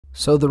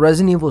So the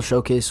Resident Evil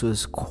showcase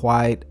was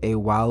quite a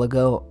while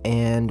ago,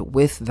 and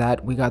with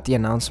that we got the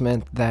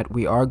announcement that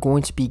we are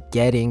going to be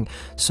getting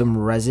some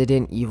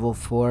Resident Evil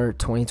 4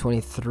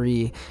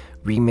 2023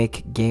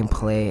 remake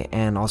gameplay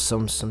and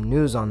also some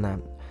news on that.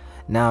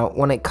 Now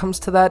when it comes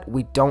to that,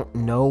 we don't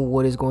know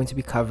what is going to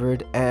be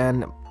covered,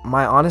 and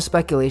my honest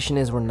speculation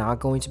is we're not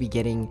going to be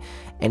getting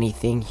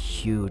anything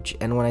huge.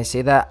 And when I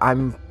say that,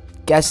 I'm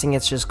guessing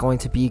it's just going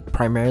to be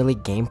primarily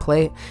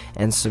gameplay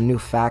and some new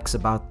facts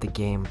about the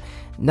game.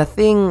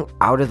 Nothing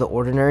out of the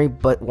ordinary,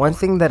 but one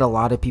thing that a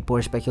lot of people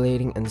are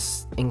speculating, and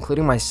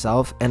including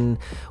myself, and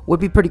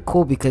would be pretty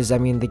cool because I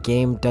mean the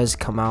game does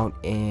come out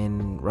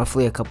in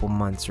roughly a couple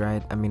months,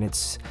 right? I mean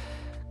it's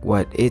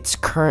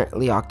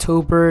currently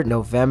October,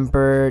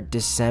 November,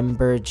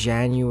 December,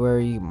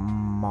 January,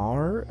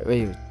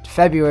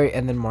 February,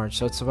 and then March,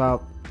 so it's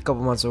about a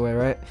couple months away,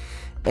 right?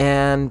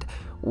 And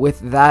with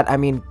that, I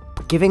mean,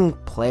 giving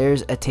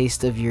players a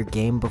taste of your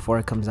game before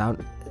it comes out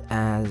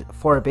as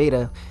for a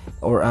beta,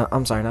 or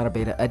I'm sorry, not a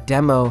beta, a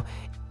demo,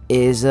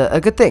 is a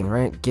good thing,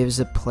 right? Gives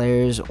the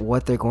players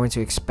what they're going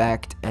to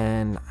expect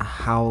and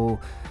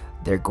how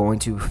they're going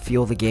to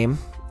feel the game.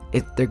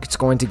 It's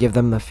going to give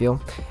them the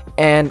feel,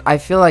 and I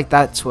feel like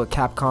that's what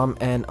Capcom,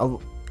 and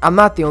I'm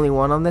not the only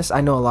one on this.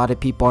 I know a lot of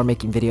people are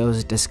making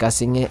videos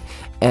discussing it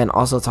and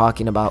also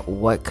talking about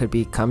what could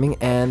be coming,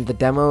 and the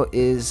demo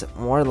is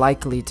more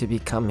likely to be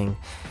coming.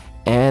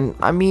 And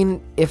I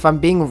mean, if I'm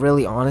being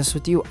really honest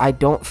with you, I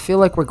don't feel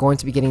like we're going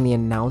to be getting the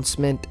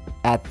announcement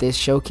at this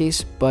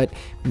showcase, but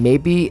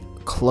maybe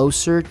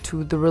closer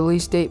to the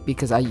release date,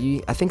 because I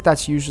think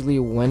that's usually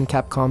when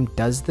Capcom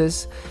does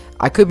this.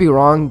 I could be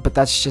wrong, but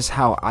that's just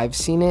how I've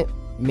seen it.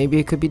 Maybe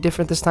it could be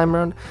different this time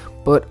around,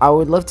 but I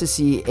would love to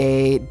see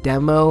a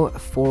demo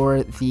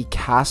for the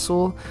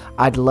castle.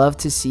 I'd love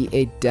to see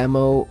a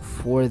demo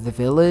for the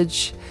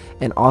village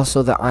and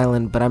also the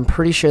island, but I'm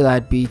pretty sure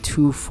that'd be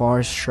too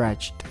far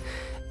stretched.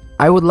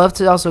 I would love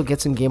to also get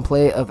some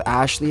gameplay of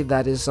Ashley.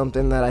 That is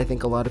something that I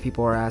think a lot of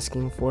people are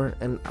asking for,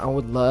 and I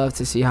would love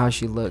to see how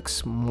she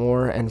looks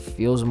more and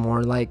feels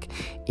more like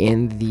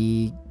in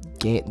the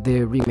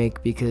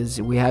remake,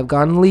 because we have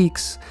gotten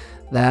leaks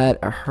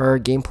that her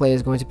gameplay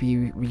is going to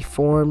be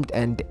reformed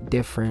and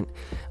different.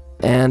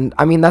 And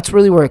I mean, that's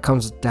really where it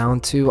comes down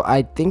to.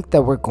 I think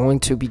that we're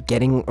going to be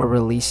getting a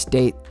release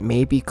date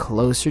maybe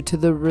closer to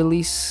the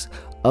release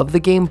of the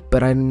game,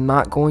 but I'm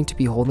not going to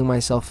be holding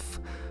myself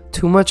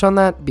too much on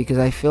that, because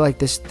I feel like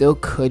this still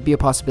could be a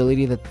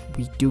possibility that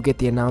we do get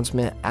the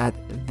announcement at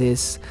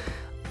this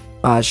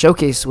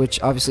showcase,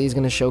 which obviously is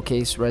going to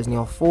showcase Resident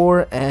Evil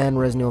 4 and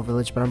Resident Evil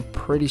Village, but I'm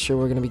pretty sure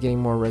we're going to be getting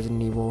more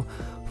Resident Evil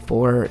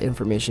 4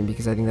 information,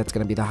 because I think that's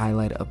going to be the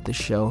highlight of the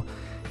show.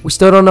 We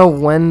still don't know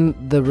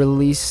when the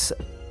release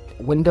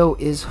window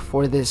is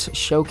for this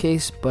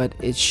showcase, but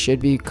it should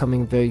be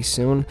coming very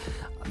soon.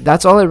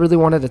 That's all I really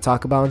wanted to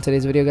talk about in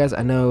today's video, guys.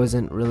 I know it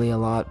wasn't really a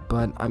lot,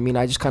 but I mean,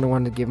 I just kind of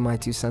wanted to give my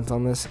 2 cents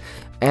on this,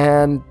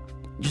 and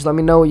just let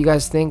me know what you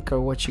guys think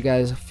or what you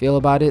guys feel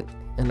about it.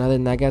 And other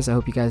than that, guys, I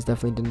hope you guys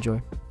definitely did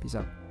enjoy. Peace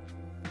out.